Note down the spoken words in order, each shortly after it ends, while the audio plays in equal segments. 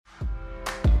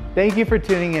Thank you for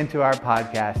tuning into our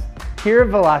podcast. Here at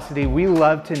Velocity, we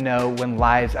love to know when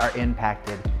lives are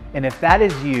impacted. And if that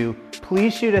is you,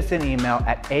 please shoot us an email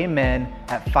at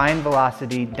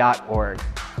amen@findvelocity.org.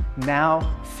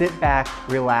 Now, sit back,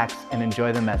 relax, and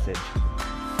enjoy the message.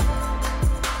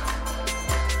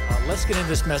 Let's get into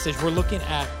this message. We're looking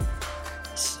at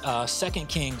 2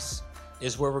 Kings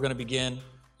is where we're going to begin.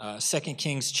 2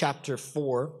 Kings chapter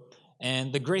 4.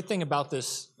 And the great thing about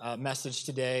this message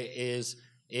today is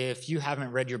if you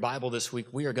haven't read your Bible this week,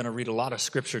 we are going to read a lot of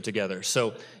scripture together.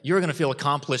 So you're going to feel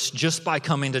accomplished just by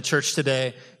coming to church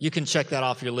today. You can check that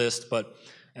off your list. But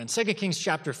in 2 Kings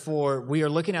chapter 4, we are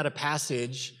looking at a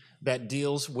passage that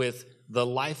deals with the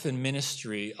life and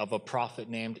ministry of a prophet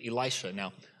named Elisha.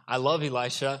 Now, I love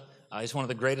Elisha. He's one of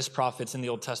the greatest prophets in the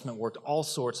Old Testament, worked all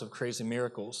sorts of crazy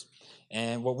miracles.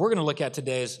 And what we're going to look at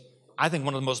today is, I think,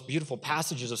 one of the most beautiful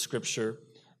passages of Scripture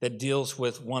that deals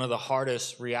with one of the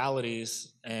hardest realities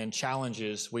and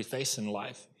challenges we face in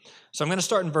life. So I'm going to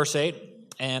start in verse 8,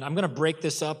 and I'm going to break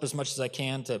this up as much as I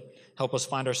can to help us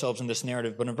find ourselves in this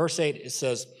narrative. But in verse 8, it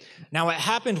says, "Now it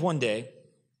happened one day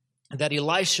that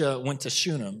Elisha went to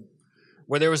Shunem,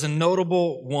 where there was a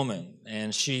notable woman,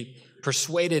 and she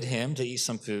persuaded him to eat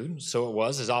some food. So it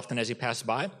was, as often as he passed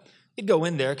by, he'd go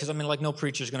in there, because, no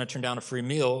preacher's going to turn down a free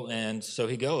meal, and so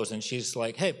he goes, and she's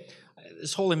like, hey,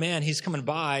 this holy man, he's coming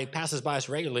by, passes by us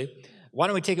regularly. Why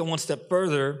don't we take it one step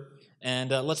further,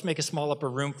 and let's make a small upper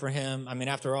room for him.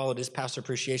 After all, it is Pastor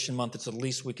Appreciation Month. It's the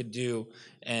least we could do,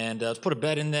 and let's put a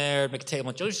bed in there, make a table.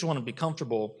 I just want to be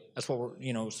comfortable. That's what we're,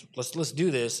 let's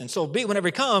do this. And so whenever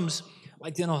he comes,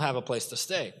 then he'll have a place to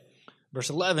stay."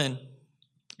 Verse 11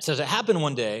 says, "It happened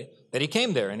one day that he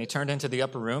came there, and he turned into the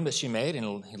upper room that she made,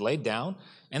 and he laid down.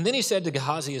 And then he said to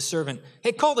Gehazi, his servant,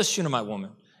 'Hey, call this Shunammite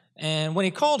woman.' And when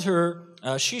he called her,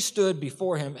 she stood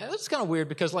before him." And that's kind of weird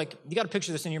because, you got to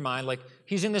picture this in your mind.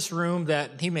 He's in this room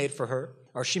that he made for her,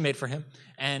 or she made for him,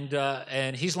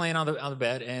 and he's laying on the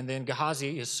bed, and then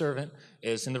Gehazi, his servant,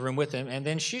 is in the room with him, and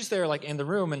then she's there, in the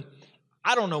room, and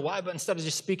I don't know why, but instead of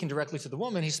just speaking directly to the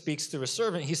woman, he speaks to his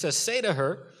servant. He says, "Say to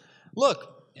her,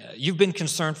 look, you've been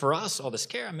concerned for us, all this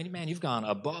care. Man, you've gone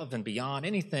above and beyond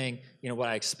anything, what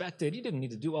I expected. You didn't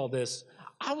need to do all this.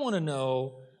 I want to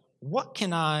know, what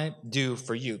can I do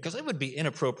for you? Because it would be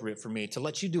inappropriate for me to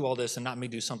let you do all this and not me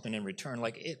do something in return.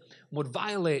 It would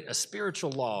violate a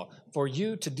spiritual law for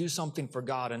you to do something for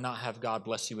God and not have God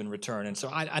bless you in return. And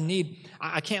so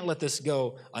I can't let this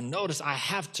go unnoticed. I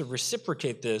have to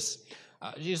reciprocate this."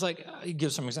 He's like, he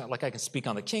gives some example, I can speak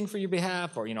on the king for your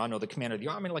behalf, or, I know the commander of the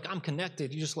army, I'm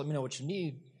connected, you just let me know what you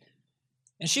need.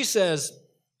 And she says,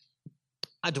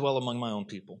 "I dwell among my own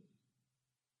people."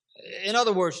 In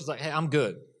other words, she's like, "Hey, I'm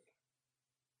good.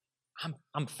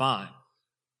 I'm fine.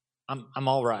 I'm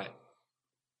all right.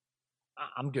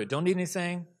 I'm good. Don't need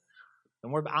anything.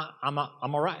 Don't worry about it. I'm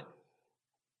all right.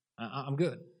 I'm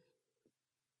good."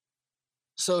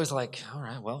 So he's like, "All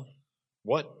right, well,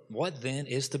 what then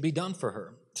is to be done for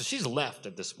her?" So she's left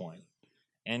at this point.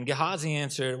 And Gehazi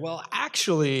answered, "Well,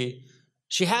 actually,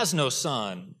 she has no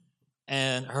son,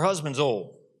 and her husband's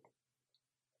old."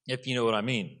 If you know what I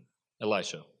mean,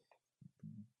 Elisha.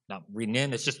 Not reading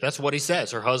in, it's just, that's what he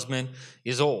says. Her husband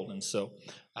is old. And so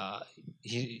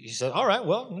he said, "All right,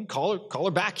 well, call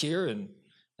her back here." And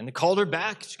they called her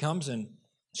back. She comes, and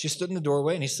she stood in the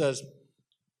doorway, and he says,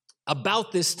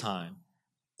 "About this time,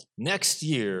 next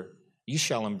year, you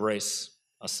shall embrace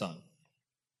a son."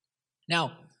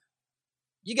 Now,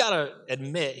 you got to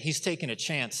admit, he's taking a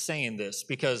chance saying this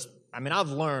because, I've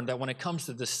learned that when it comes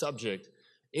to this subject,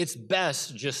 it's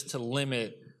best just to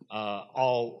limit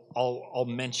all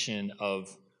mention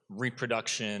of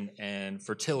reproduction and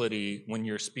fertility when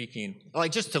you're speaking,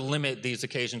 just to limit these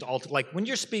occasions. When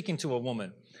you're speaking to a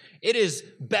woman, it is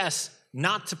best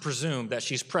not to presume that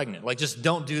she's pregnant. Just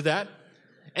don't do that.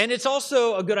 And it's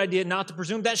also a good idea not to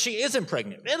presume that she isn't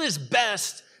pregnant. It is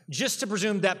best just to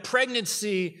presume that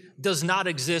pregnancy does not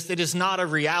exist. It is not a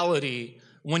reality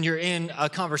when you're in a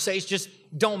conversation. Just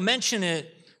don't mention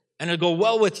it, and it'll go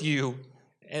well with you.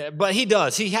 But he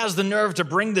does. He has the nerve to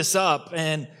bring this up,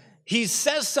 and he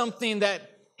says something that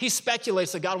he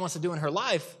speculates that God wants to do in her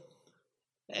life.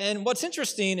 And what's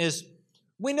interesting is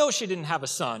we know she didn't have a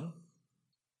son.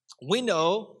 We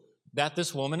know that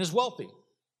this woman is wealthy.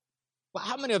 But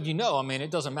how many of you know,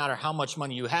 it doesn't matter how much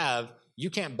money you have, you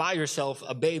can't buy yourself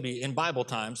a baby in Bible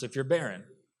times if you're barren.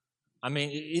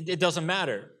 It doesn't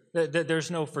matter.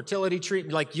 There's no fertility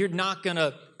treatment. You're not going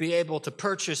to be able to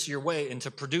purchase your way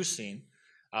into producing.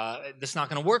 That's not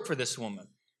going to work for this woman.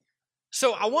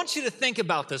 So I want you to think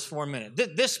about this for a minute.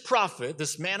 This prophet,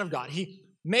 this man of God, he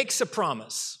makes a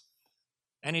promise.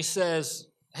 And he says,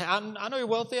 hey, I know you're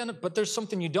wealthy, but there's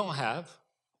something you don't have.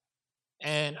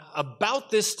 And about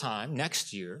this time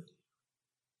next year,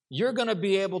 you're going to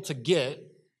be able to get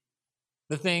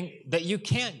the thing that you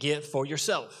can't get for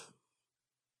yourself.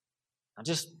 Now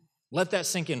just let that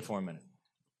sink in for a minute.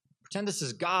 Pretend this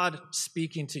is God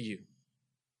speaking to you.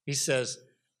 He says,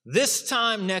 this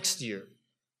time next year,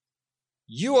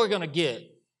 you are going to get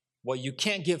what you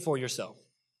can't get for yourself.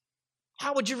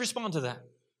 How would you respond to that?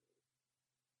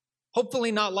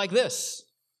 Hopefully not like this.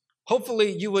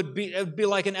 Hopefully it would be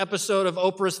like an episode of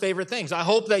Oprah's Favorite Things. I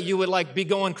hope that you would like be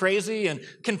going crazy and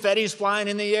confetti's flying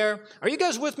in the air. Are you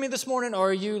guys with me this morning, or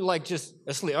are you like just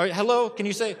asleep? Hello? Can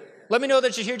you say, let me know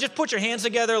that you're here. Just put your hands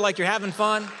together like you're having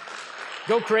fun.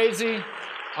 Go crazy.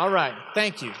 All right.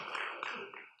 Thank you.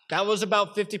 That was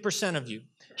about 50% of you.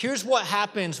 Here's what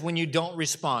happens when you don't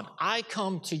respond. I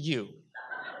come to you.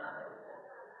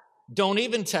 Don't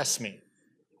even test me.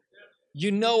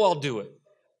 You know I'll do it.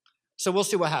 So we'll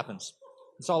see what happens.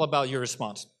 It's all about your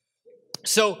response.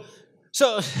 So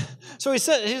he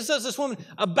says to this woman,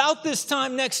 about this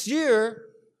time next year,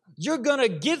 you're going to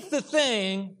get the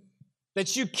thing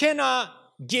that you cannot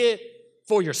get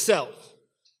for yourself.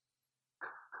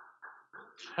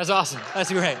 That's awesome.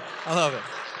 That's great. I love it.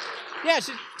 Yeah,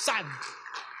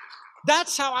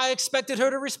 that's how I expected her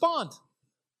to respond.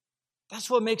 That's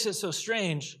what makes it so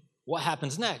strange what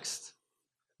happens next.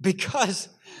 Because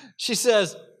she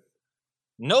says,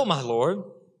 no, my Lord,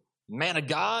 man of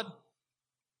God,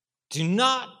 do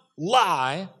not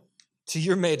lie to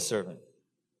your maidservant.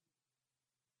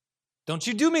 Don't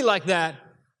you do me like that.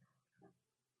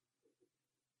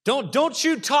 Don't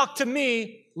you talk to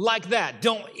me like that.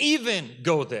 Don't even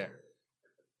go there.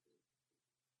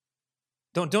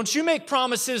 Don't you make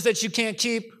promises that you can't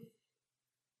keep.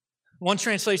 One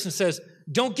translation says,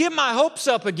 don't get my hopes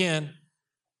up again.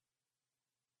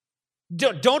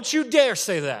 Don't you dare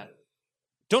say that.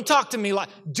 Don't talk to me like,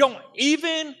 don't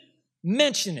even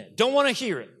mention it. Don't want to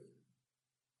hear it.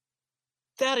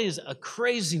 That is a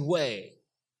crazy way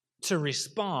to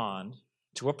respond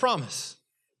to a promise.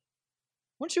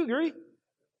 Wouldn't you agree?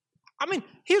 I mean,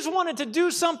 he's wanted to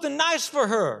do something nice for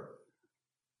her.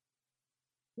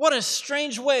 What a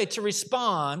strange way to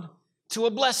respond to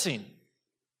a blessing.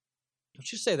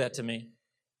 Don't you say that to me.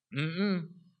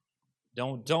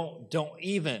 Don't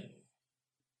even.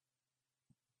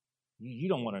 You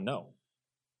don't want to know.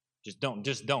 Just don't.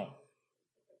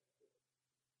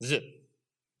 Zip.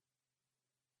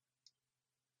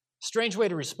 Strange way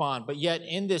to respond, but yet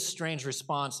in this strange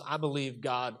response, I believe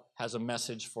God has a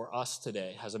message for us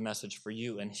today, has a message for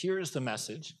you. And here's the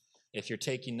message, if you're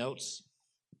taking notes.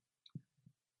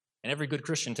 And every good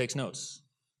Christian takes notes.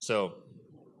 So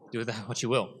do with that what you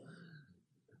will.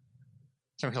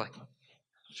 Some are like,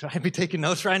 should I be taking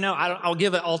notes right now? I'll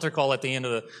give an altar call at the end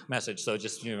of the message, so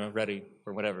just ready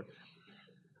for whatever.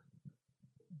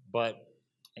 But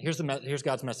here's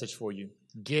God's message for you.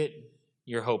 Get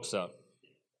your hopes up.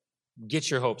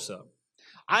 Get your hopes up.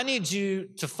 I need you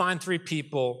to find 3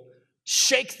 people,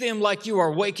 shake them like you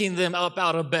are waking them up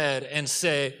out of bed, and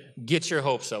say, get your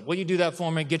hopes up. Will you do that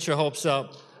for me? Get your hopes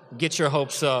up. Get your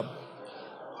hopes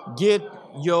up. Get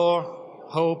your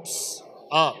hopes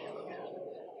up.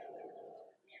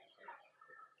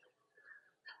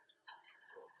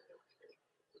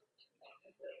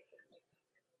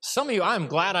 Some of you, I'm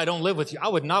glad I don't live with you. I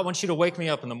would not want you to wake me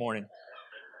up in the morning.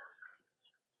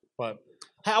 But,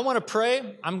 hey, I want to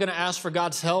pray. I'm going to ask for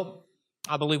God's help.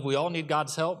 I believe we all need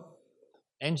God's help.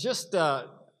 And just I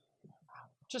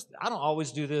don't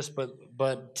always do this,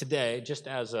 but today, just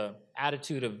as an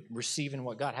attitude of receiving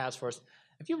what God has for us,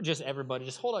 if you would everybody,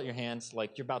 just hold out your hands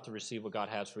like you're about to receive what God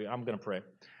has for you. I'm going to pray.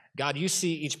 God, you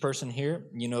see each person here.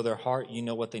 You know their heart. You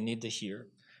know what they need to hear.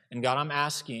 And God, I'm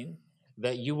asking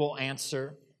that you will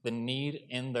answer the need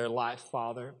in their life,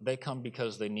 Father. They come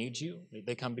because they need you.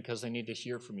 They come because they need to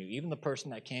hear from you. Even the person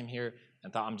that came here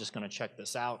and thought, I'm just going to check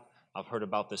this out. I've heard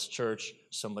about this church.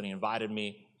 Somebody invited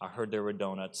me. I heard there were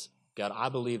donuts. God, I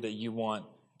believe that you want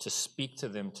to speak to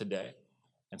them today.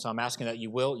 And so I'm asking that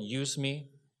you will use me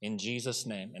in Jesus'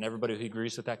 name. And everybody who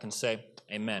agrees with that can say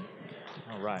amen.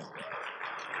 All right.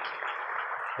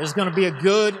 This is going to be a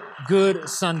good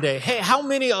Sunday. Hey, how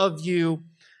many of you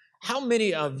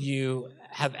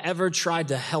have ever tried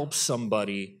to help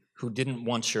somebody who didn't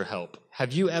want your help?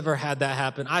 Have you ever had that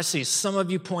happen? I see some of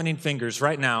you pointing fingers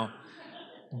right now.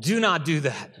 Do not do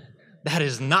that. That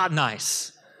is not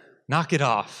nice. Knock it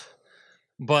off.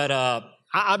 But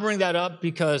I bring that up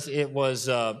because it was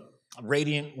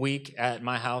Radiant Week at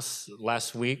my house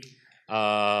last week.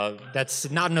 That's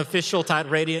not an official type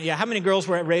Radiant. Yeah, how many girls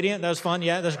were at Radiant? That was fun.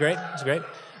 Yeah, that's great. That's great.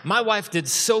 My wife did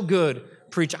so good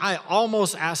preach. I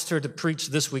almost asked her to preach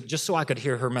this week just so I could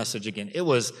hear her message again. It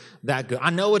was that good. I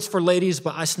know it's for ladies,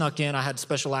 but I snuck in. I had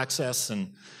special access.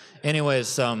 And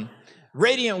anyways,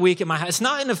 Radiant Week in my house. It's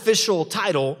not an official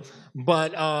title,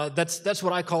 but that's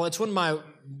what I call it. It's when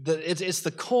it's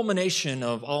the culmination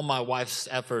of all my wife's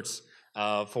efforts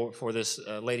for this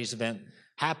ladies event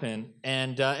happen,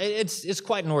 and it's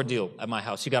quite an ordeal at my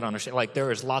house. You got to understand, like,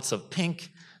 there is lots of pink,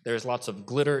 there's lots of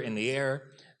glitter in the air,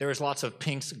 there is lots of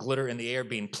pinks glitter in the air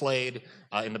being played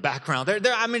in the background.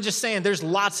 I mean, just saying, there's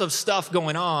lots of stuff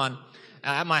going on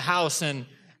at my house, and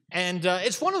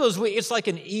it's one of those weeks. It's like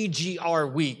an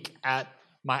EGR week at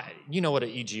my. You know what an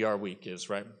EGR week is,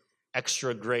 right?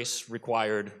 Extra grace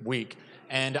required week.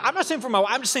 And I'm not saying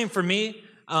I'm just saying for me,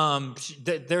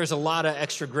 there's a lot of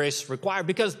extra grace required,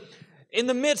 because in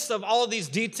the midst of all of these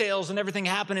details and everything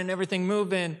happening, everything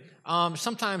moving,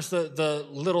 sometimes the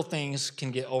little things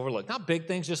can get overlooked. Not big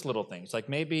things, just little things. Like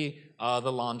maybe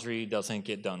the laundry doesn't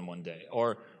get done one day,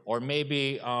 or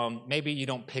maybe you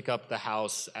don't pick up the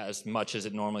house as much as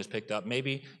it normally is picked up.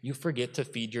 Maybe you forget to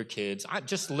feed your kids.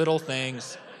 Just little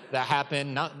things that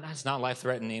happen. It's not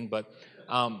life-threatening, but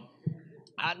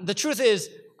the truth is,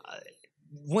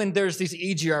 when there's these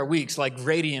EGR weeks, like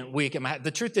Radiant Week,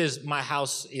 the truth is my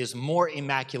house is more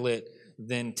immaculate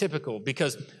than typical,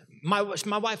 because my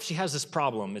wife, she has this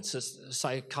problem. It's a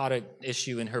psychotic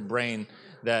issue in her brain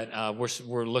that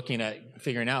we're looking at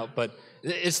figuring out. But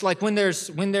it's like when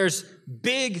there's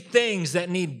big things that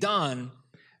need done,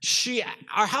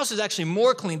 our house is actually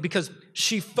more clean, because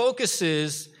she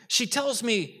tells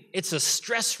me it's a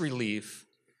stress relief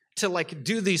to like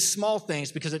do these small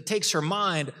things, because it takes her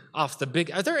mind off the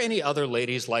big. Are there any other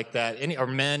ladies like that? Or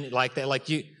men like that? Like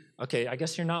you? Okay, I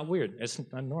guess you're not weird. It's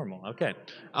not normal. Okay,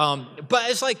 but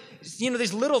it's like,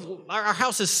 these little. Our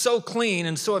house is so clean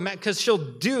and so, because she'll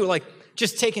do like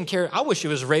just taking care. I wish it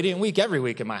was Radiant Week every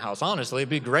week in my house. Honestly, it'd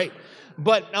be great.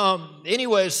 But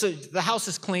anyways, so the house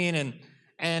is clean,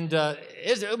 and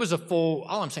it was a full.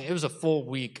 All I'm saying, it was a full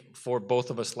week for both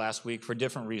of us last week for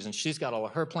different reasons. She's got all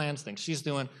of her plans, things she's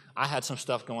doing. I had some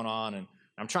stuff going on, and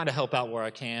I'm trying to help out where I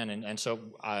can. And so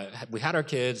we had our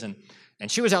kids, and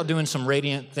she was out doing some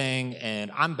Radiant thing,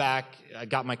 and I'm back. I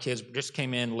got my kids, just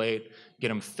came in late, get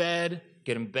them fed,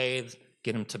 get them bathed,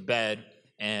 get them to bed.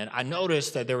 And I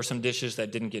noticed that there were some dishes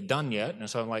that didn't get done yet. And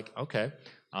so I'm like, okay,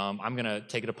 I'm going to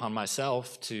take it upon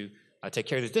myself to take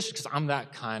care of these dishes, because I'm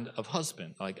that kind of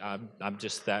husband. Like, I'm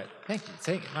just that.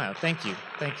 Thank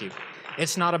you.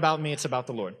 It's not about me, it's about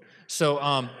the Lord.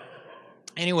 So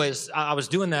anyways, I was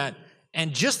doing that,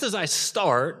 and just as I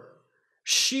start,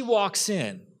 she walks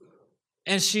in,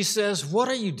 and she says, "What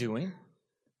are you doing?"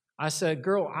 I said,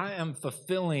 "Girl, I am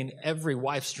fulfilling every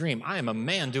wife's dream. I am a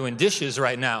man doing dishes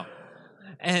right now."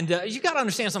 And you got to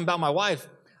understand something about my wife.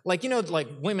 Like, like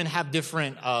women have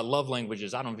different love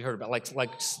languages. I don't know if you heard about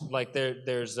like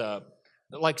there's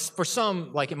like for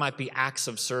some, like it might be acts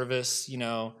of service,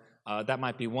 that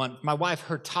might be one. My wife,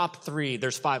 her top three,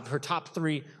 there's 5, her top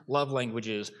 3 love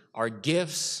languages are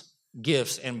gifts,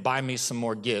 and buy me some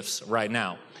more gifts right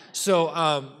now.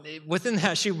 So within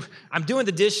that, I'm doing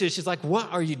the dishes. She's like,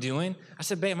 "What are you doing?" I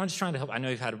said, "Babe, I'm just trying to help. I know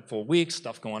you've had a full week,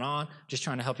 stuff going on, just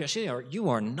trying to help you." She said, "You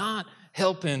are not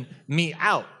helping me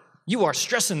out. You are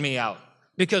stressing me out,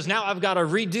 because now I've got to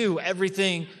redo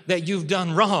everything that you've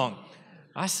done wrong."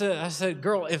 I said,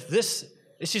 "Girl, if this,"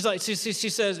 she's like, she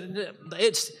says,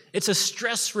 it's a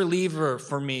stress reliever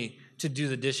for me to do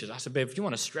the dishes. I said, "Babe, if you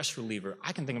want a stress reliever,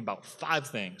 I can think about 5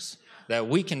 things that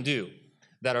we can do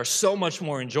that are so much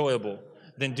more enjoyable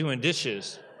than doing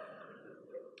dishes."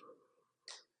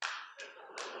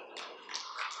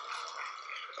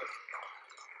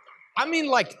 I mean,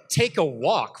 like, take a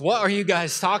walk. What are you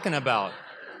guys talking about?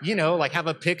 Like have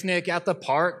a picnic at the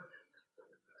park.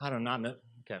 I don't know.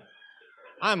 Okay.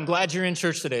 I'm glad you're in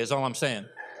church today is all I'm saying.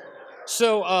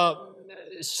 So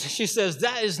she says,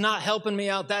 "That is not helping me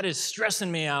out. That is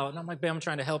stressing me out." And I'm like, "Babe, I'm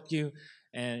trying to help you."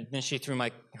 And then she threw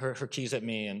her keys at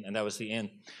me, and that was the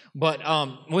end. But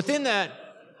within that,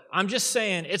 I'm just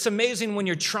saying, it's amazing when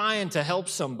you're trying to help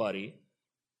somebody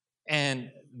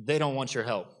and they don't want your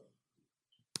help.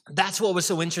 That's what was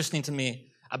so interesting to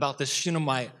me about this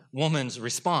Shunammite woman's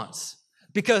response.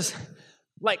 Because,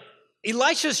 like,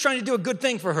 Elisha's trying to do a good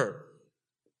thing for her.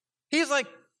 He's like,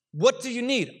 "What do you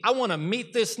need? I want to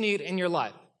meet this need in your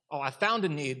life." "Oh, I found a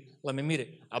need. Let me meet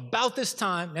it. About this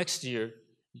time next year,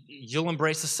 you'll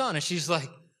embrace the son." And she's like,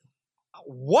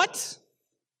 "What?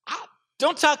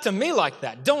 Don't talk to me like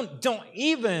that. Don't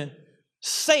even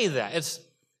say that."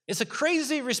 It's a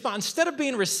crazy response. Instead of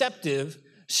being receptive,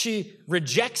 she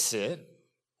rejects it.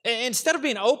 Instead of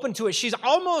being open to it, she's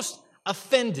almost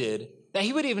offended that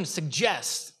he would even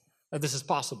suggest that this is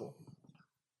possible.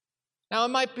 Now,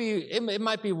 it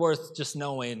might be worth just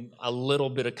knowing a little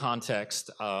bit of context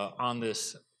on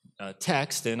this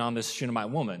text and on this Shunammite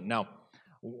woman. Now,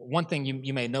 one thing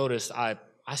you may notice, I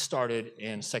started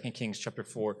in 2 Kings chapter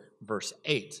 4, verse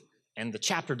 8, and the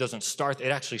chapter doesn't start,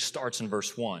 it actually starts in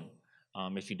verse 1,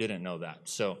 if you didn't know that.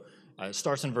 So it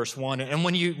starts in verse 1, and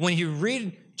when you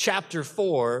read chapter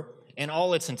 4 in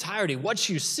all its entirety, what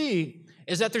you see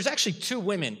is that there's actually two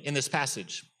women in this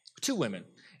passage, two women.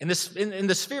 In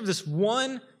the sphere of this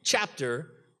one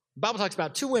chapter, the Bible talks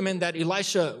about two women that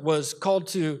Elisha was called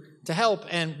to help.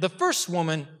 And the first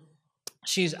woman,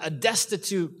 she's a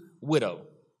destitute widow.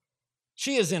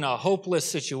 She is in a hopeless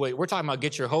situation. We're talking about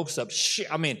get your hopes up.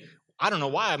 I don't know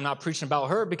why I'm not preaching about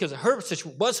her, because her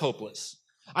situation was hopeless.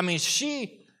 I mean,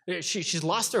 she's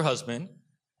lost her husband.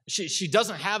 She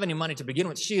doesn't have any money to begin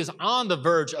with. She is on the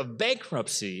verge of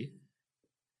bankruptcy.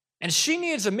 And she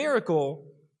needs a miracle.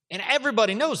 And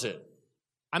everybody knows it.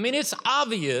 I mean, it's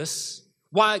obvious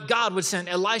why God would send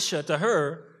Elisha to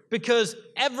her, because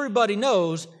everybody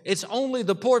knows it's only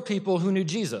the poor people who knew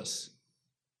Jesus.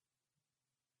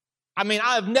 I mean,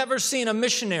 I've never seen a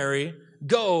missionary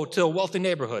go to a wealthy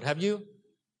neighborhood. Have you?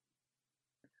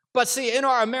 But see, in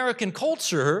our American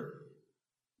culture,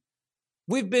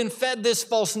 we've been fed this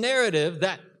false narrative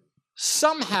that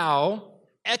somehow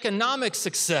economic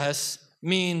success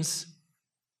means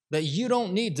that you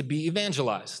don't need to be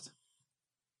evangelized.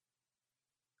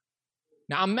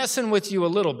 Now, I'm messing with you a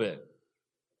little bit,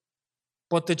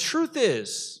 but the truth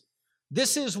is,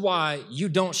 this is why you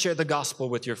don't share the gospel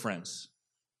with your friends.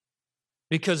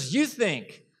 Because you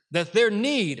think that their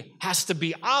need has to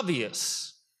be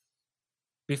obvious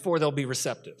before they'll be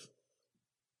receptive.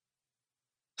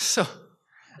 So,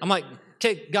 I'm like,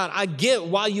 okay, God, I get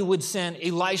why you would send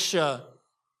Elisha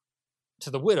to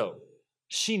the widow.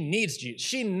 She needs you.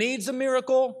 She needs a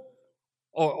miracle,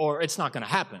 or it's not going to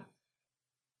happen.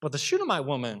 But the Shunammite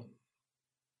woman's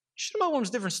a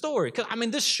different story. Because, I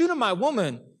mean, this Shunammite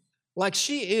woman, like,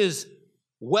 she is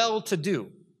well-to-do.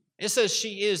 It says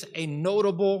she is a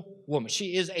notable woman.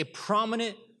 She is a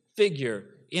prominent figure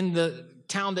in the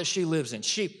town that she lives in.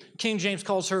 King James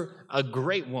calls her a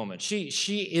great woman.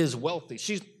 She is wealthy.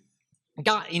 She's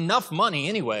got enough money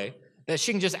anyway that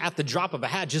she can just, at the drop of a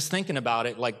hat, just thinking about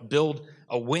it, like build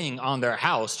a wing on their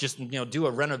house, just, do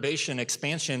a renovation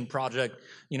expansion project.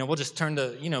 We'll just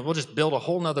we'll just build a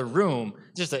whole nother room.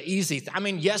 Just an easy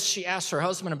yes, she asked her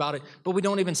husband about it, but we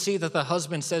don't even see that the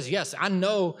husband says yes. I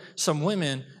know some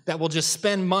women that will just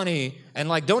spend money and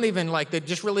they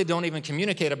just really don't even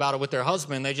communicate about it with their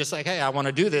husband. They just like, hey, I want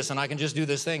to do this and I can just do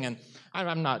this thing. And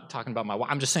I'm not talking about my wife.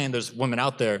 I'm just saying there's women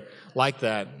out there like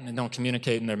that and don't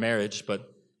communicate in their marriage, but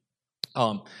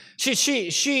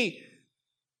she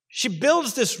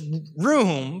builds this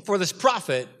room for this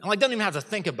prophet and doesn't even have to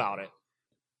think about it.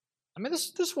 I mean,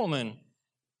 this woman,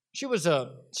 she was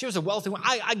a wealthy one.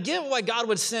 I get why God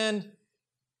would send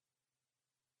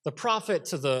the prophet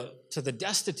to the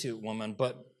destitute woman,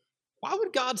 but why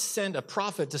would God send a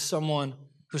prophet to someone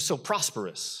who's so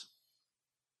prosperous?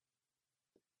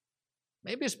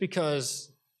 Maybe it's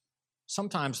because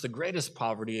sometimes the greatest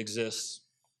poverty exists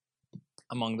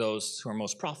among those who are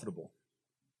most profitable.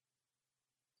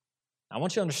 I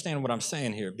want you to understand what I'm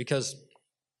saying here, because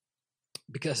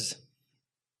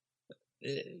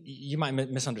you might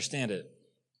misunderstand it.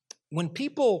 When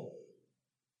people,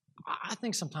 I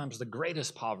think sometimes the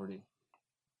greatest poverty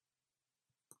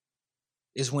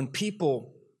is when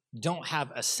people don't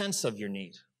have a sense of your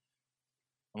need.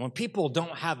 And when people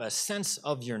don't have a sense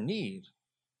of your need,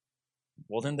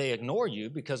 well, then they ignore you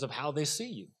because of how they see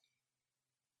you.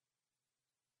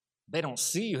 They don't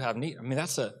see you have need. I mean,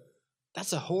 that's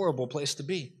a horrible place to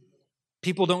be.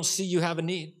 People don't see you have a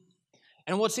need.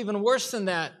 And what's even worse than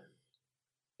that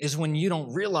is when you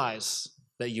don't realize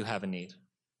that you have a need.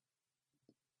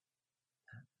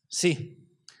 See,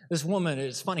 this woman,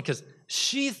 it's funny because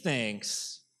she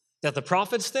thinks that the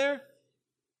prophet's there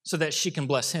so that she can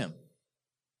bless him.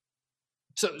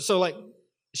 So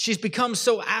she's become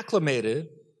so acclimated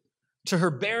to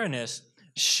her barrenness,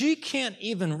 she can't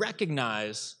even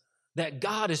recognize that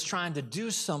God is trying to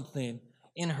do something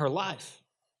in her life.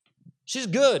 She's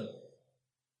good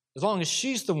as long as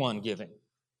she's the one giving.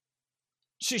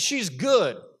 She's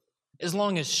good as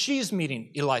long as she's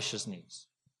meeting Elisha's needs.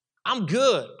 I'm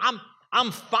good.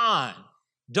 I'm fine.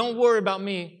 Don't worry about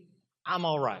me. I'm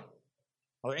all right.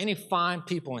 Are there any fine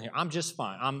people in here? I'm just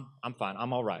fine. I'm fine.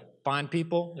 I'm all right. Fine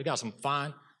people? We got some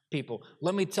fine people.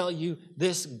 Let me tell you,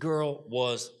 this girl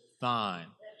was fine.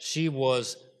 She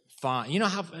was fine. You know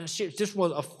how this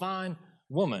was a fine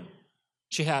woman.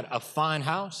 She had a fine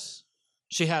house.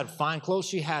 She had fine clothes.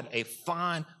 She had a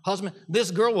fine husband.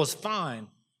 This girl was fine,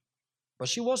 but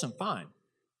she wasn't fine.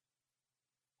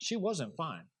 She wasn't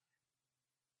fine.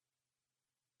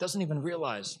 Doesn't even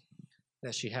realize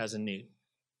that she has a need.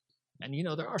 And you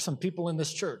know, there are some people in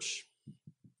this church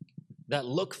that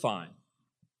look fine,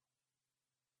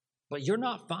 but you're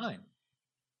not fine.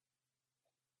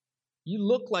 You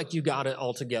look like you got it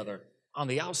all together on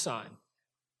the outside.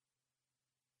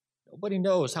 Nobody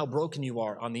knows how broken you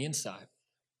are on the inside.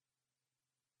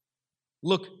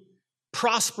 Look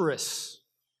prosperous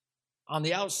on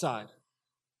the outside.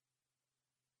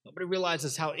 Nobody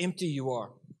realizes how empty you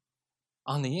are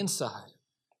on the inside.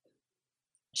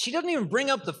 She doesn't even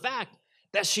bring up the fact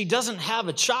that she doesn't have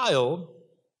a child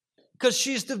because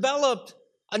she's developed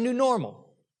a new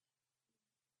normal.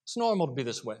 It's normal to be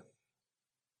this way.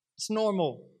 It's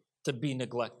normal to be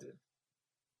neglected.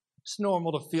 It's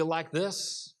normal to feel like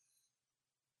this.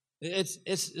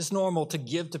 It's normal to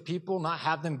give to people, not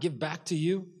have them give back to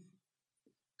you.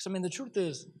 Because, I mean, the truth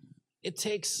is, it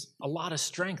takes a lot of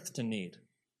strength to need.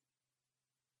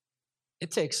 It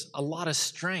takes a lot of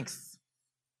strength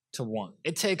to want.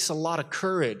 It takes a lot of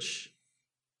courage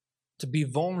to be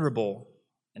vulnerable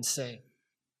and say,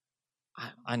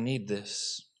 I need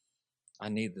this. I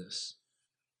need this.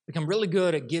 Become really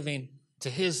good at giving to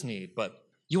his need, but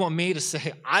you want me to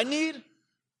say, I need?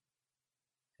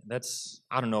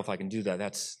 I don't know if I can do that.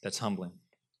 That's humbling.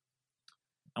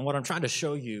 And what I'm trying to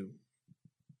show you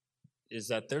is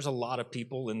that there's a lot of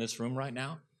people in this room right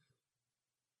now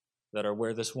that are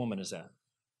where this woman is at.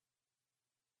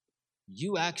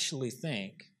 You actually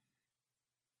think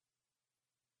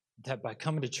that by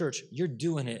coming to church, you're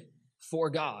doing it for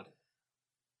God.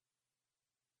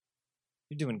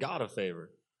 You're doing God a favor.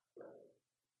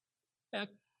 Yeah, I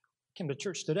came to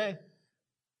church today.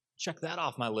 Check that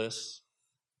off my list.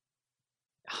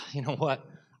 You know what?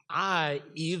 I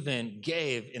even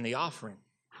gave in the offering.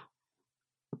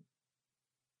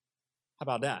 How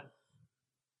about that?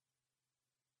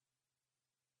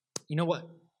 You know what?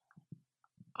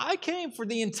 I came for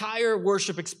the entire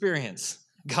worship experience.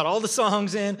 Got all the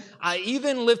songs in. I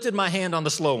even lifted my hand on the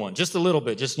slow one, just a little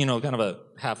bit, just, kind of a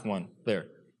half one there.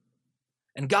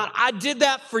 And God, I did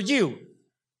that for you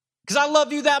because I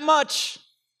love you that much.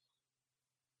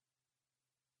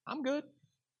 I'm good.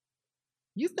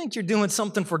 You think you're doing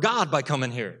something for God by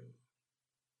coming here.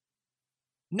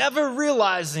 Never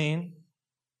realizing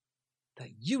that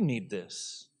you need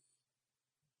this.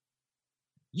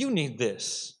 You need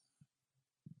this.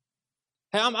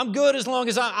 Hey, I'm good as long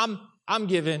as I'm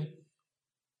giving. I'm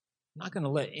not going to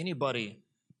let anybody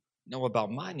know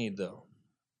about my need, though.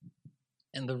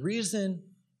 And the reason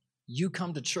you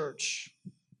come to church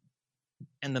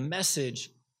and the message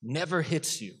never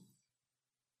hits you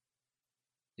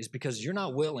is because you're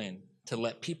not willing to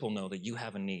let people know that you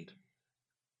have a need.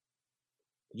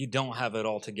 You don't have it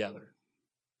all together.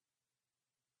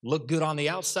 Look good on the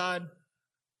outside,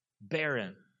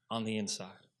 barren on the inside.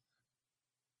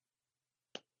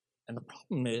 And the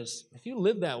problem is, if you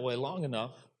live that way long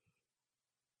enough,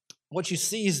 what you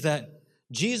see is that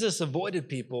Jesus avoided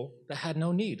people that had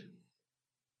no need.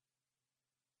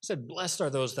 He said, blessed are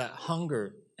those that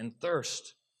hunger and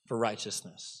thirst for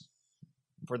righteousness,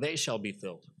 for they shall be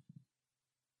filled.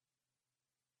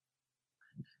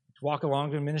 Walk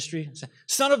along in ministry and say,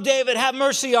 Son of David, have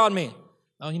mercy on me.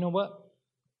 Oh, you know what?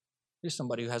 Here's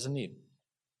somebody who has a need.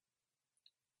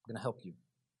 I'm going to help you.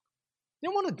 You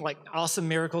know one of the awesome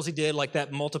miracles he did, like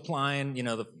that multiplying,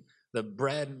 the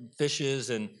bread, fishes,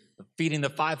 and feeding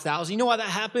the 5,000. You know why that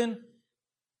happened?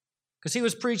 Because he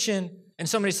was preaching, and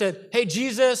somebody said, hey,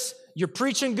 Jesus, you're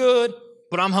preaching good,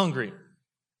 but I'm hungry.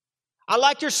 I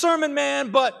like your sermon,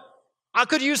 man, but I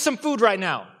could use some food right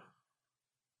now.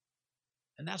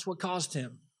 And that's what caused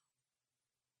him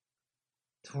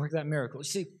to work that miracle. You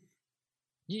see,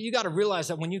 you got to realize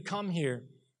that when you come here,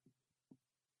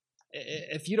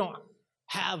 if you don't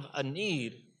have a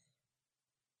need,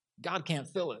 God can't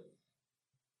fill it.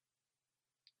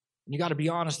 You got to be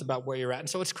honest about where you're at. And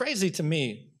so it's crazy to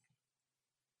me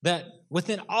that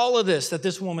within all of this that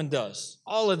this woman does,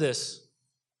 all of this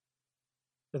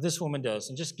that this woman does,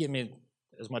 and just give me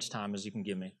as much time as you can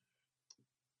give me,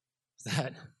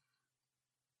 that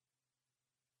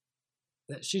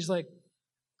she's like,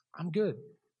 I'm good.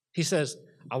 He says,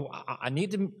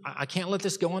 I can't let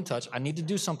this go untouched. I need to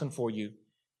do something for you.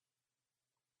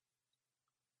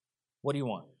 What do you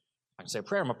want? I can say a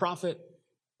prayer. I'm a prophet.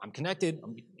 I'm connected.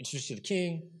 I'm introduced you to the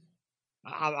king.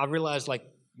 I realize,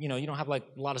 you don't have a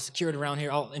lot of security around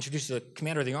here. I'll introduce you to the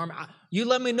commander of the army. You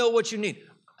let me know what you need.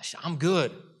 I'm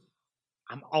good.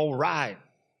 I'm all right.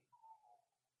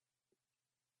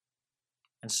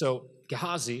 And so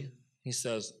Gehazi, he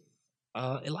says,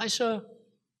 Elisha,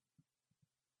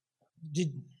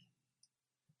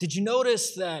 did you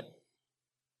notice that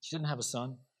she didn't have a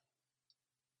son?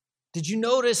 Did you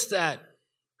notice that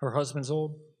her husband's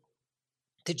old?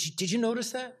 Did you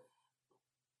notice that?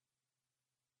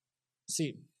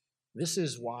 See, this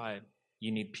is why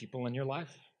you need people in your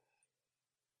life.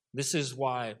 This is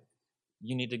why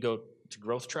you need to go to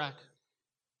Growth Track.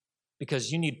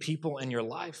 Because you need people in your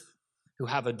life who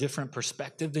have a different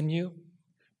perspective than you.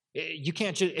 You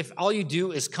can't just, if all you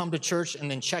do is come to church and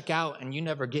then check out and you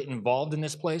never get involved in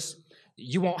this place,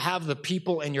 you won't have the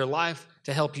people in your life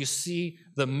to help you see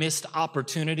the missed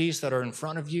opportunities that are in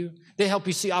front of you. They help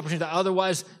you see opportunities that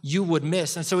otherwise you would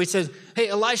miss. And so he says, hey,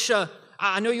 Elisha,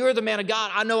 I know you're the man of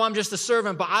God. I know I'm just a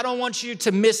servant, but I don't want you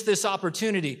to miss this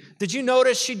opportunity. Did you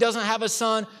notice she doesn't have a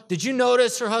son? Did you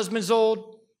notice her husband's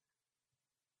old?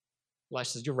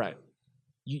 Elisha says, you're right.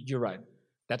 You're right.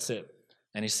 That's it.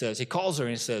 And he calls her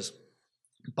and he says,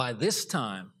 by this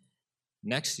time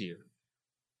next year,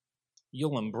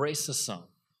 you'll embrace a son.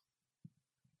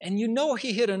 And you know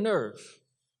he hit a nerve.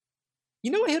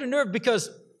 You know he hit a nerve because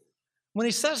when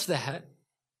he says that,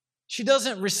 she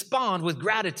doesn't respond with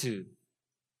gratitude.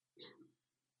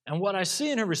 And what I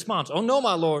see in her response, oh no,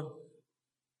 my Lord,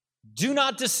 do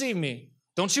not deceive me.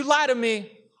 Don't you lie to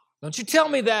me. Don't you tell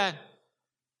me that.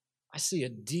 I see a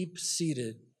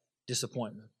deep-seated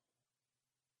disappointment.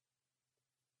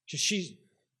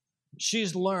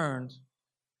 She's learned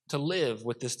to live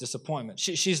with this disappointment.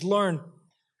 She's learned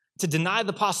to deny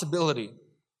the possibility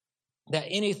that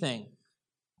anything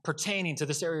pertaining to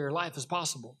this area of her life is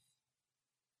possible.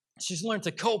 She's learned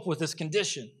to cope with this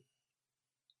condition.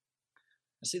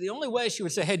 See, the only way she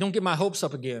would say, hey, don't get my hopes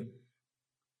up again,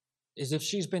 is if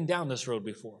she's been down this road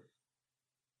before.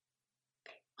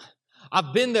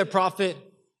 I've been there, prophet.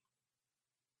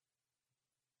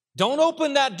 Don't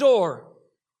open that door.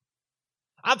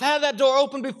 I've had that door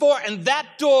open before, and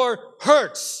that door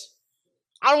hurts.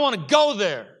 I don't want to go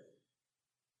there.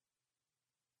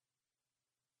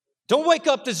 Don't wake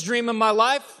up this dream in my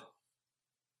life.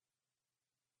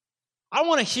 I don't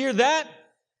want to hear that.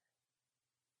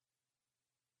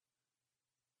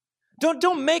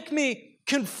 Don't make me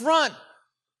confront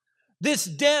this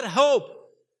dead hope.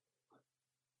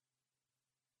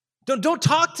 Don't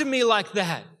talk to me like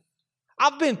that.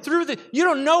 I've been through this. You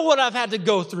don't know what I've had to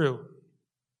go through.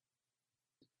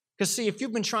 Because see, if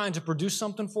you've been trying to produce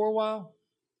something for a while,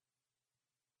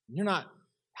 you're not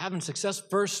having success.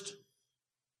 First,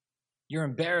 you're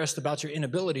embarrassed about your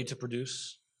inability to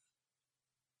produce.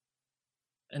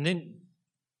 And then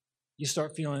you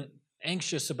start feeling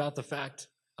anxious about the fact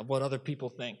of what other people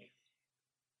think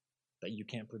that you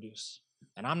can't produce.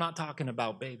 And I'm not talking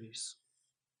about babies.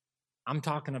 I'm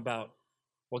talking about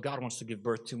what God wants to give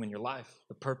birth to in your life,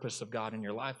 the purpose of God in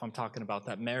your life. I'm talking about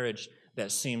that marriage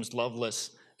that seems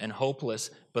loveless and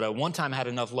hopeless, but at one time had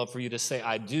enough love for you to say,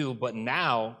 I do, but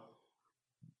now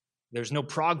there's no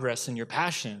progress in your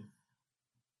passion.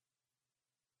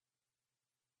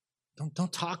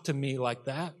 Don't talk to me like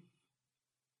that.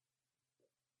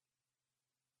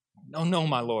 No,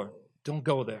 my Lord, don't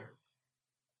go there.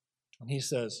 And he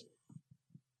says,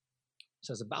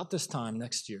 about this time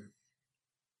next year,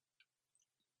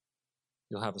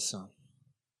 you'll have a son.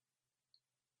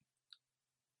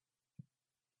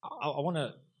 I want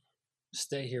to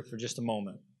stay here for just a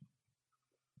moment.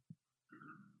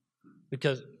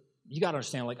 Because you got to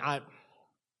understand, like, I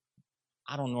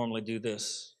don't normally do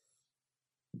this.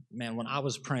 Man, when I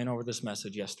was praying over this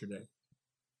message yesterday,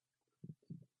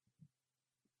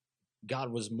 God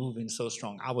was moving so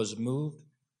strong. I was moved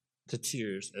to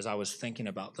tears as I was thinking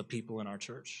about the people in our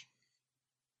church.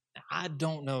 I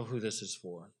don't know who this is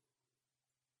for,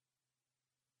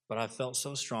 but I felt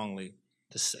so strongly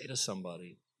to say to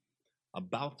somebody,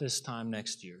 about this time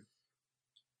next year,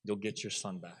 you'll get your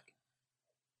son back.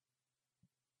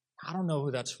 I don't know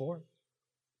who that's for.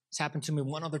 It's happened to me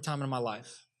one other time in my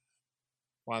life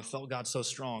where I felt God so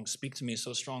strong, speak to me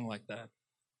so strong like that.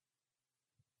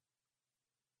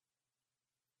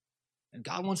 And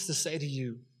God wants to say to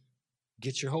you,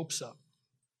 get your hopes up.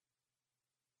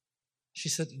 She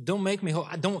said, don't make me hope.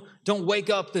 Don't wake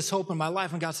up this hope in my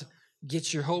life. And God said,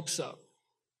 get your hopes up.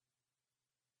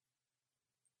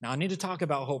 Now, I need to talk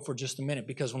about hope for just a minute,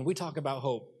 because when we talk about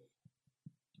hope,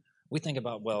 we think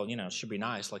about, well, it should be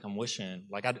nice, like I'm wishing,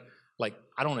 like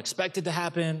I don't expect it to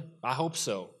happen. I hope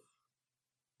so.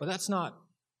 But that's not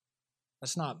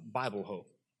Bible hope.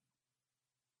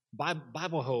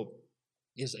 Bible hope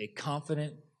is a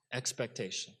confident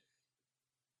expectation.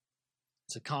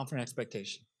 It's a confident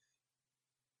expectation.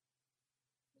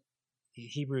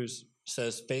 Hebrews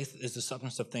says faith is the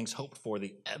substance of things hoped for,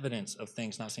 the evidence of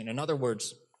things not seen. In other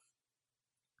words,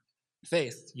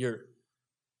 faith, your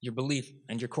belief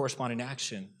and your corresponding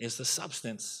action is the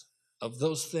substance of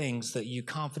those things that you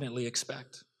confidently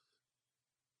expect.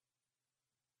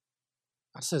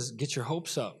 God says, get your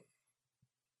hopes up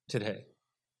today.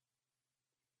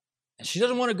 And she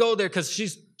doesn't want to go there because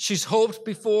she's hoped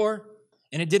before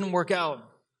and it didn't work out.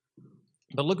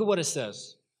 But look at what it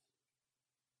says.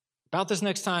 About this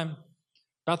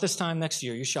time next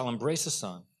year, you shall embrace a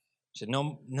son. She said,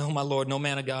 no, my Lord, no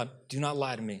man of God, do not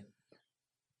lie to me.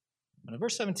 And in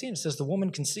verse 17, it says, the woman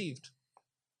conceived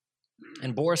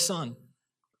and bore a son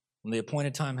when the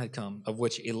appointed time had come, of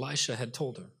which Elisha had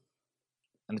told her.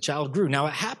 And the child grew. Now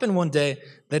it happened one day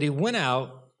that he went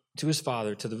out to his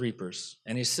father, to the reapers.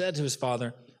 And he said to his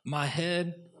father, my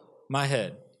head, my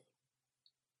head.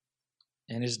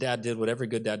 And his dad did what every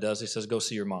good dad does. He says, go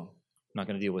see your mom. I'm not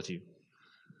going to deal with you.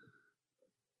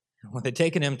 When they'd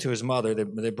taken him to his mother,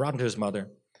 they brought him to his mother,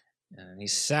 and he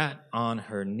sat on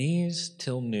her knees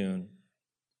till noon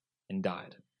and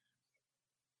died.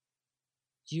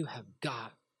 You have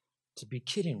got to be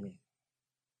kidding me.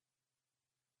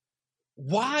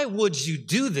 Why would you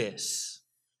do this?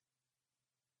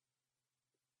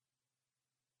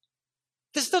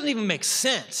 This doesn't even make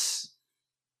sense.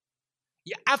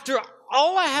 After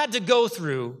all I had to go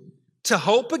through to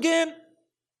hope again,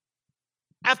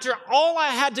 after all I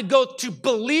had to go to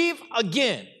believe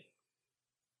again,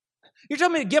 you're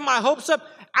telling me to get my hopes up?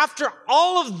 After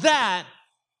all of that,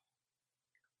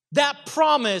 that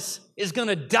promise is going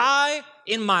to die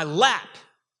in my lap,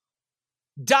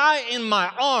 die in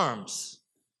my arms,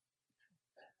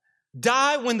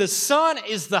 die when the sun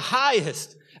is the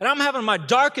highest and I'm having my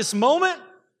darkest moment?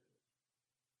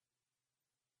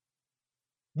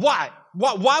 Why?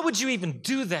 Why would you even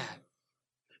do that?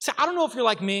 See, I don't know if you're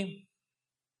like me.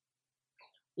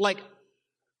 Like,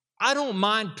 I don't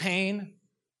mind pain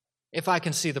if I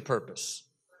can see the purpose.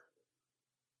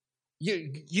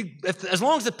 As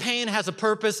long as the pain has a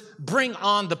purpose, bring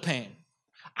on the pain.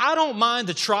 I don't mind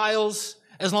the trials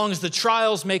as long as the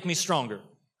trials make me stronger.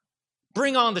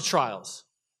 Bring on the trials.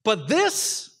 But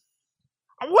this,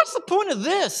 what's the point of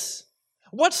this?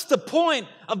 What's the point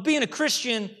of being a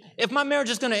Christian if my marriage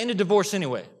is going to end in divorce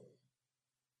anyway?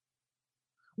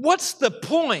 What's the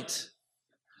point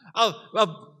of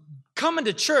coming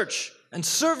to church and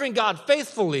serving God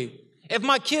faithfully if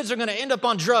my kids are going to end up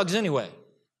on drugs anyway?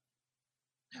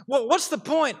 Well, what's the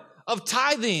point of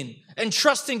tithing and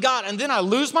trusting God and then I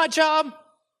lose my job?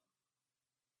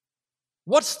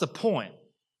 What's the point?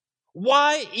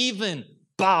 Why even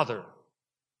bother?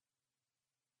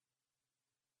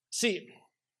 See,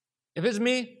 if it's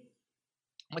me,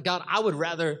 like God, I would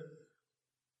rather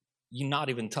you not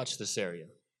even touch this area.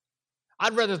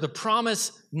 I'd rather the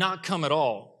promise not come at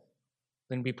all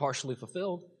than be partially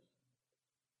fulfilled.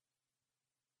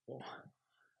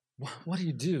 What do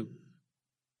you do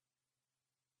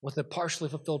with a partially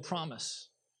fulfilled promise?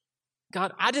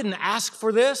 God, I didn't ask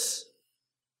for this.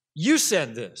 You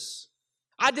said this.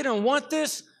 I didn't want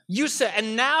this. You said,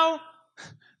 and now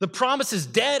the promise is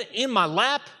dead in my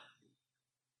lap.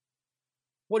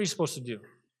 What are you supposed to do?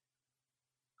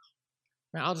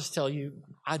 Now, I'll just tell you,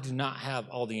 I do not have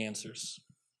all the answers.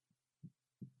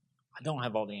 I don't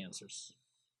have all the answers.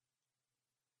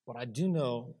 But I do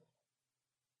know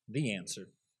the answer.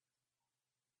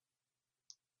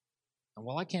 And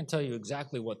while I can't tell you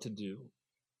exactly what to do,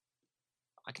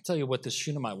 I can tell you what this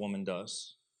Shunammite woman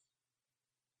does.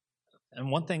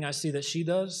 And one thing I see that she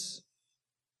does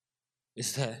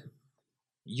is that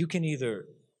you can either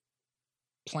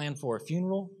plan for a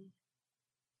funeral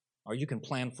or you can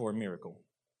plan for a miracle.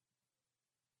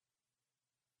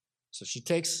 So she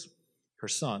takes her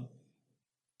son,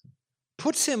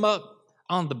 puts him up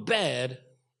on the bed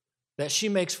that she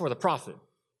makes for the prophet.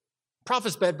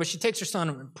 Prophet's bed, but she takes her son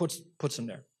and puts him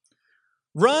there.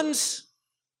 Runs.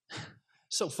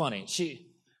 So funny.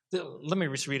 Let me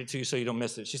just read it to you so you don't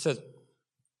miss it. She says,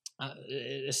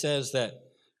 it says that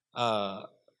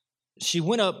she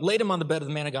went up, laid him on the bed of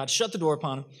the man of God, shut the door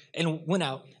upon him, and went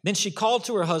out. Then she called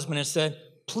to her husband and said,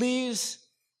 please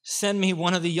send me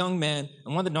one of the young men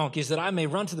and one of the donkeys that I may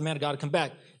run to the man of God and come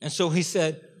back. And so he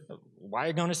said, why are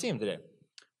you going to see him today?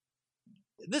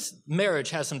 This marriage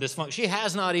has some dysfunction. She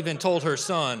has not even told her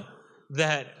son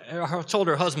told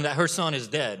her husband that her son is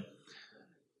dead.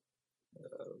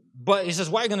 But he says,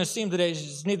 why are you going to see him today? She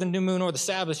says, neither the new moon or the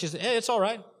Sabbath. She says, hey, it's all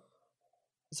right.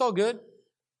 It's all good.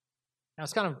 Now,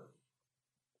 it's kind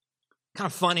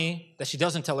of funny that she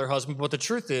doesn't tell her husband, but the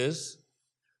truth is,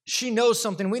 she knows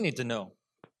something we need to know.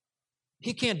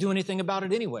 He can't do anything about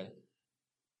it anyway.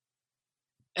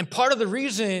 And part of the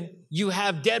reason you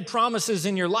have dead promises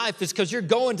in your life is because you're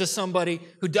going to somebody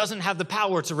who doesn't have the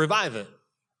power to revive it.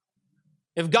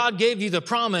 If God gave you the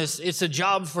promise, it's a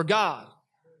job for God.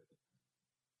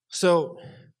 So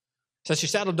she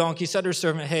saddled donkey, said to her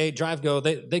servant, hey, drive, go.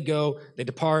 They go, they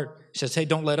depart. She says, hey,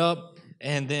 don't let up.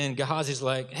 And then Gehazi's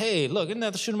like, hey, look, isn't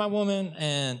that the Shunammite woman?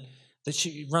 And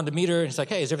she run to meet her, and he's like,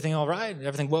 hey, is everything all right?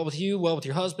 Everything well with you, well with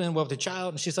your husband, well with your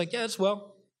child? And she's like, yeah, it's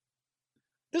well.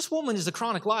 This woman is a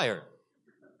chronic liar.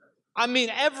 I mean,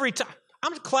 every time.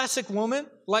 I'm a classic woman.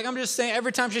 Like, I'm just saying,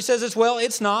 every time she says it's well,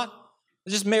 it's not.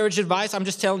 It's just marriage advice. I'm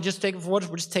just telling, just take it for what,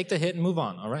 just take the hit and move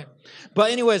on, all right? But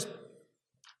anyways,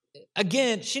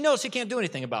 again, she knows she can't do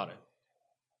anything about it.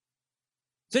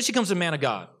 Then she comes to the man of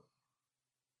God.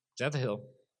 He's at the hill.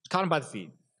 He's caught him by the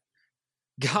feet.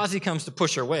 Gehazi comes to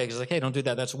push her away. He's like, hey, don't do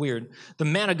that. That's weird. The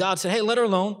man of God said, hey, let her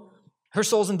alone. Her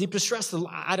soul's in deep distress.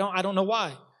 I don't know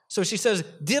why. So she says,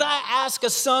 did I ask a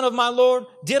son of my Lord?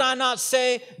 Did I not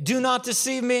say, do not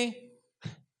deceive me?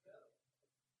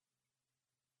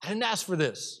 I didn't ask for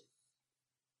this.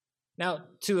 Now,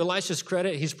 to Elisha's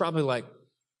credit, he's probably like,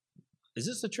 is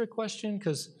this a trick question?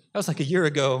 Because that was like a year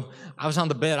ago. I was on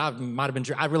the bed. I might have been,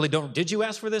 I really don't, did you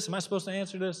ask for this? Am I supposed to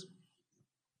answer this?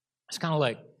 It's kind of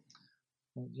like,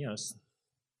 you know,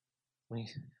 when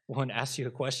one asks you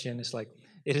a question, it's like,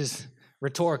 it is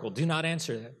rhetorical. Do not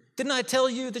answer that. Didn't I tell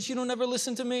you that you don't ever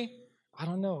listen to me? I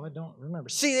don't know. I don't remember.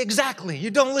 See, exactly. You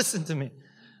don't listen to me.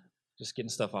 Just getting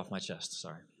stuff off my chest.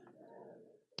 Sorry.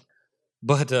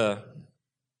 But he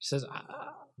says,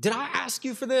 did I ask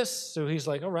you for this? So he's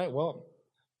like, all right, well,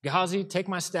 Gehazi, take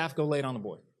my staff, go lay it on the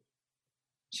boy.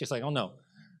 She's like, oh, no,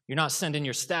 you're not sending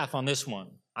your staff on this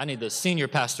one. I need the senior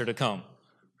pastor to come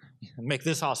and make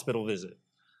this hospital visit.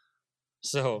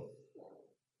 So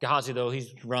Gehazi, though,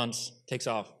 he runs, takes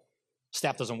off.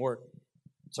 Staff doesn't work.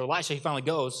 So Elisha, he finally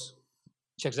goes,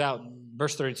 checks out.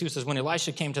 Verse 32 says, when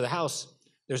Elisha came to the house,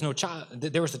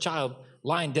 there was the child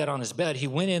lying dead on his bed. He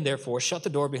went in, therefore, shut the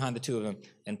door behind the two of them,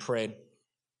 and prayed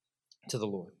to the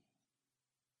Lord.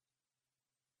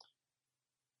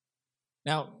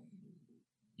 Now,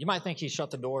 you might think he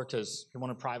shut the door because he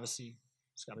wanted privacy.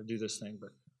 He's got to do this thing,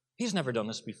 but he's never done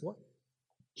this before.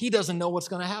 He doesn't know what's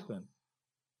going to happen.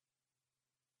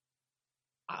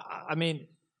 I mean,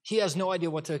 he has no idea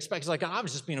what to expect. He's like, I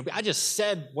was just being obedient. I just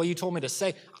said what you told me to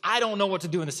say. I don't know what to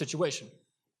do in this situation.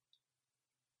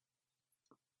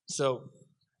 So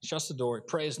he shuts the door, he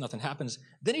prays, nothing happens.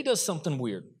 Then he does something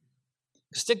weird.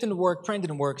 Stick didn't work, praying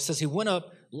didn't work. It says he went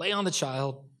up, lay on the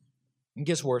child, and it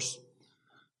gets worse. It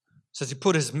says he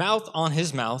put his mouth on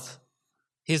his mouth,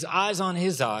 his eyes on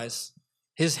his eyes,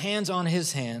 his hands on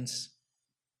his hands,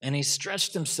 and he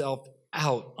stretched himself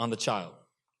out on the child.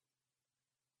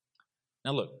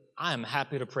 Now look, I am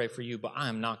happy to pray for you, but I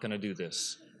am not going to do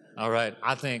this. All right?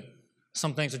 I think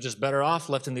some things are just better off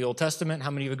left in the Old Testament.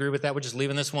 How many of you agree with that? We're just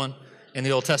leaving this one in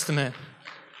the Old Testament.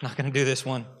 Not going to do this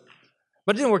one.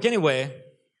 But it didn't work anyway.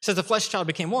 It says the flesh child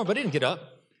became warm, but he didn't get up.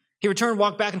 He returned,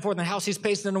 walked back and forth in the house. He's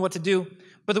pacing, didn't know what to do.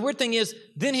 But the weird thing is,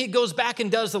 then he goes back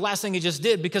and does the last thing he just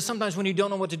did, because sometimes when you don't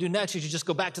know what to do next, you should just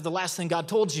go back to the last thing God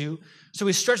told you. So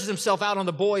he stretches himself out on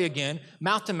the boy again,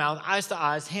 mouth to mouth, eyes to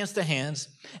eyes, hands to hands,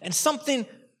 and something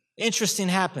interesting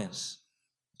happens.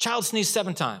 The child sneezed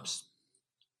 7 times.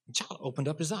 The child opened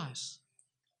up his eyes.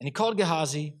 And he called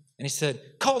Gehazi, and he said,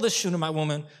 call this Shunammite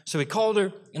woman. So he called her,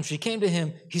 and when she came to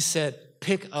him, he said,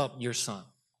 pick up your son.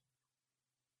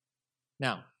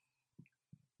 Now,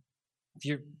 if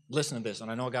you're listening to this,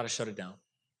 and I know I got to shut it down,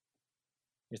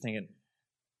 you're thinking,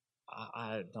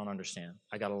 I don't understand.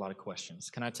 I got a lot of questions.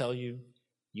 Can I tell you,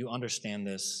 you understand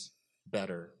this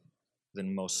better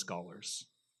than most scholars.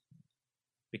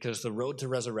 Because the road to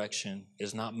resurrection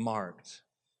is not marked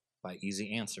by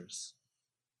easy answers.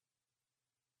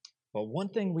 But one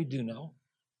thing we do know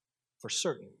for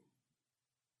certain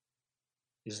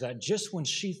is that just when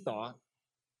she thought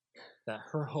that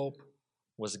her hope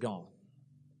was gone,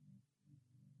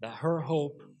 that her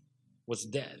hope was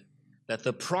dead, that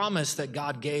the promise that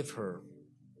God gave her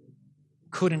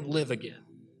couldn't live again,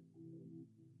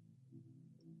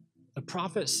 the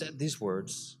prophet said these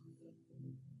words.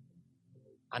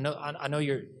 I know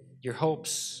your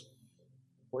hopes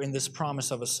were in this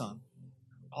promise of a son.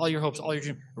 All your hopes, all your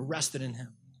dreams rested in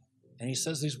him. And he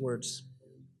says these words,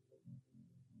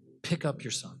 pick up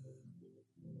your son.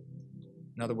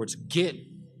 In other words, get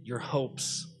your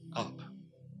hopes up.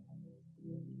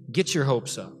 Get your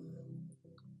hopes up.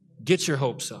 Get your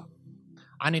hopes up.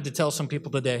 I need to tell some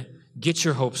people today, get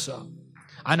your hopes up.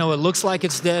 I know it looks like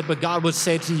it's dead, but God would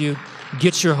say to you,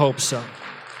 get your hopes up.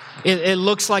 It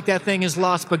looks like that thing is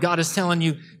lost, but God is telling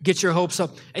you, get your hopes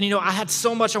up. And I had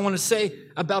so much I want to say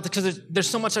about it because there's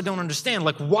so much I don't understand.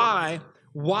 Like, why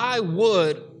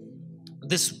would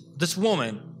this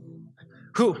woman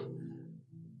who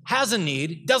has a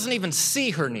need, doesn't even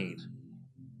see her need,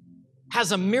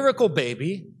 has a miracle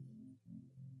baby,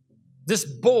 this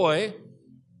boy,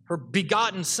 her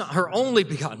begotten son, her only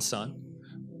begotten son,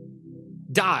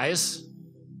 dies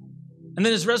and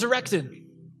then is resurrected.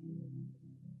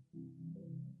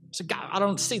 So God, I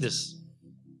don't see this.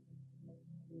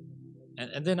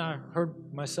 And then I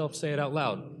heard myself say it out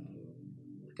loud,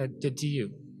 like I did to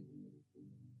you.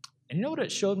 And you know what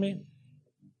it showed me?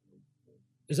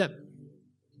 Is that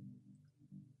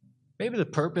maybe the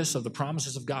purpose of the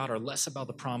promises of God are less about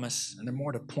the promise, and they're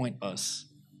more to point us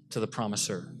to the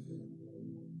promiser.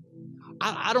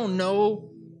 I don't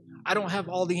know. I don't have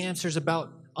all the answers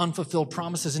about unfulfilled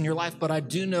promises in your life, but I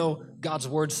do know God's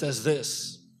word says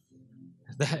this,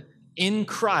 that in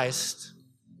Christ,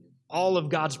 all of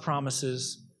God's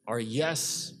promises are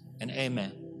yes and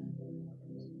amen.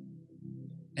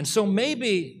 And so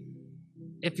maybe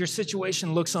if your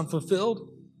situation looks unfulfilled,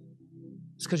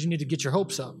 it's because you need to get your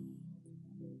hopes up.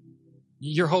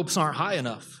 Your hopes aren't high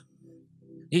enough.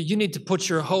 You need to put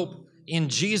your hope in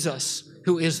Jesus,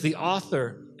 who is the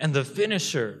author and the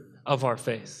finisher of our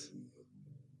faith.